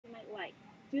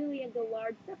Julia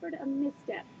Gillard suffered a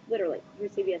misstep, literally.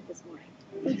 Here's CBS This Morning.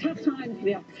 Some tough times for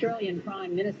the Australian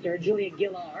Prime Minister, Julia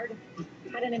Gillard,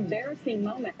 had an embarrassing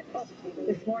moment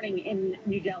this morning in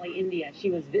New Delhi, India. She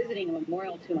was visiting a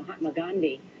memorial to Mahatma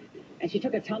Gandhi, and she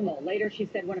took a tumble. Later, she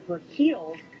said one of her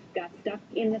heels got stuck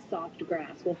in the soft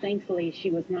grass. Well, thankfully,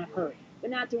 she was not hurt. But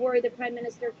not to worry, the Prime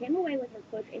Minister came away with her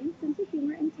quote and sense of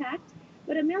humor intact.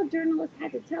 But a male journalist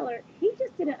had to tell her he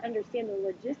just didn't understand the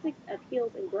logistics of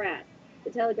heels and grass. The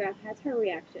Telegraph has her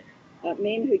reaction.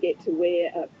 Men who get to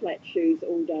wear flat shoes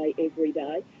all day, every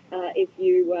day, if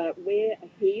you wear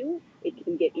a heel, it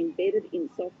can get embedded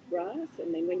in soft grass,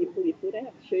 and then when you pull your foot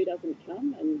out, the shoe doesn't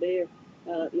come, and there,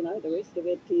 the rest of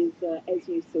it is as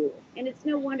you saw. And it's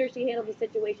no wonder she handled the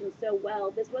situation so well.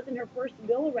 This wasn't her first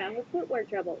go-around with footwear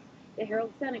troubles. The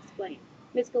Herald Sun explained.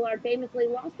 Miss Gillard famously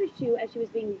lost her shoe as she was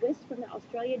being whisked from the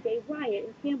Australia Day riot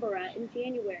in Canberra in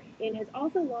January, and has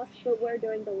also lost footwear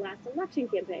during the last election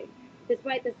campaign.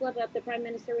 Despite the slip-up, the Prime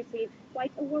Minister received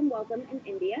quite a warm welcome in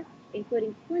India,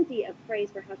 including plenty of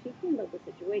praise for how she handled the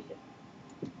situation.